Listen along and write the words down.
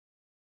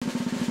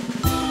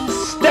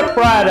Step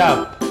right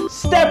up.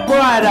 Step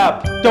right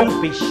up.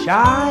 Don't be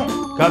shy.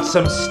 Got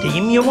some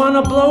steam you want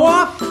to blow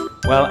off?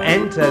 Well,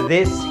 enter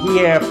this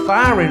here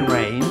firing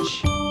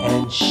range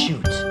and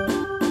shoot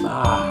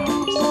my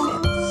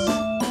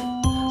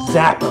synths.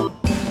 Zap 'em,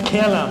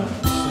 kill 'em,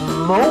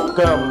 smoke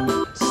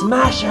 'em,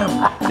 smash 'em.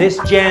 This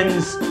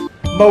gen's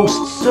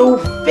most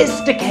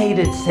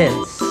sophisticated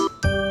synths.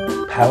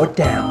 Powered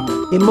down,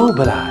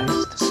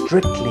 immobilized,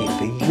 strictly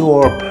for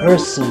your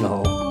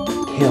personal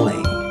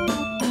killing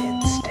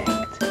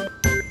instinct.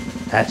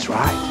 That's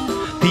right.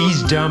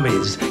 These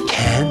dummies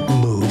can't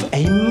move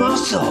a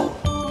muscle,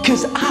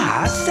 'cause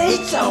I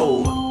say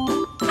so.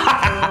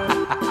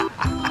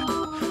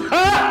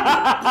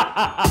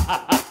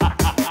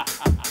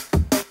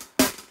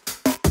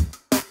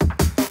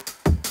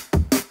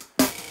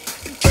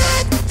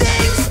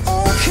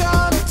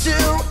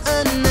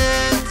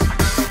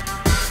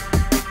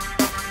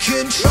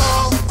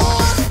 Control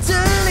or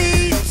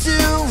delete to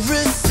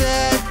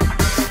reset.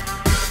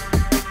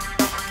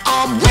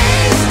 I'm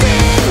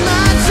wasting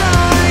my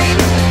time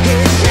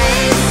here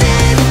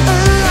chasing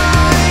a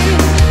line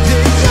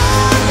that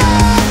your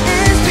love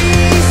is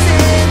peace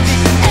in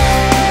the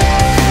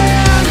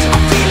end.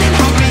 I'm feeling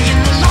hungry in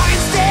the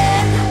lion's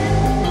den.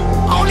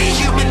 Only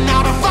human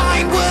now to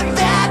find what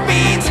that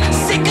means.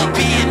 Sick of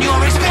being your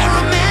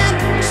experiment,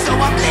 so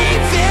I'm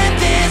leaving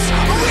this,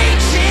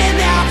 reaching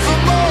out for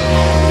more.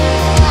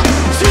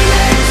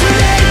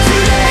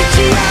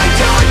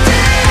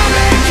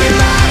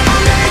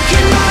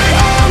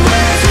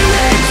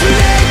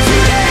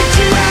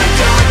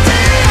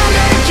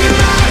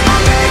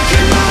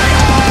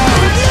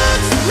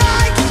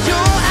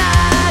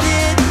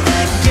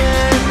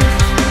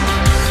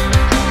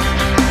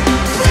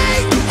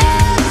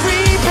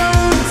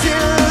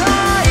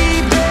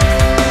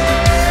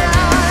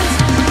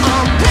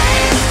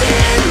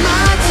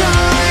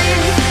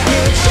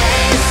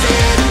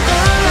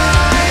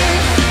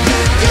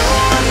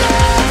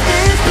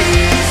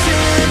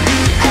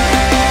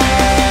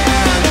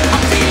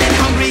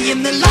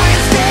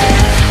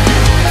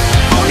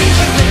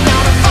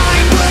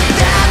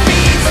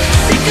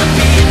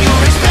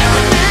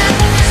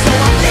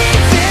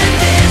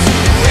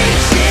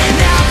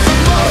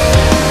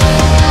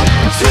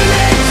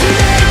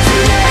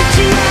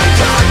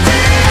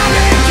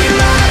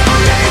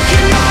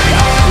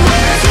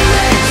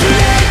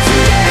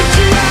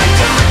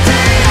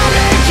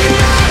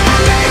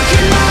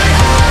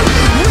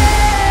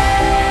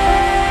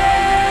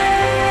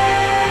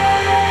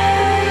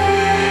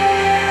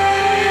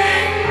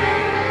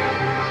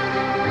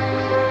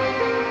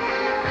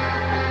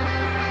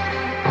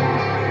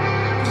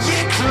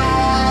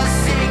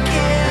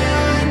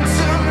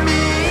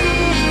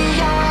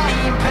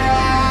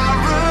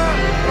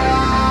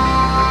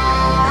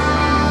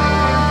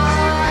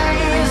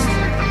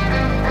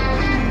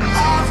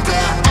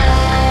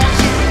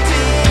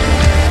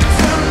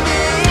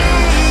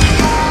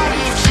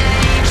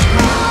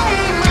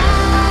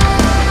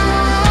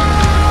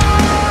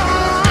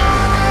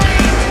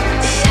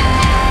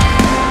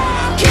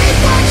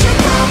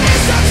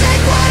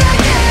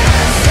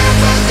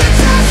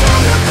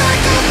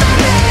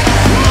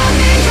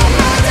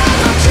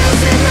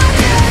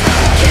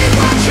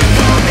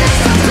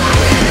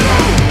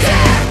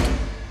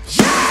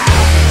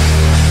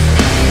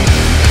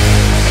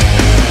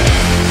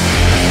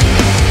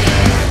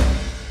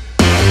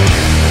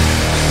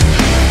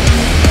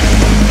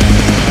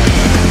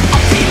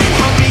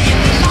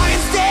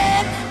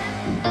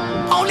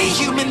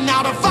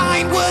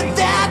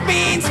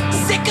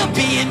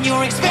 Being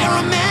your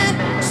experiment,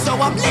 so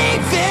I'm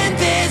leaving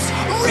this,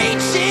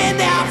 reaching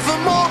out for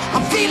more.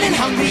 I'm feeling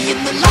hungry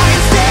in the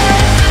lion's den.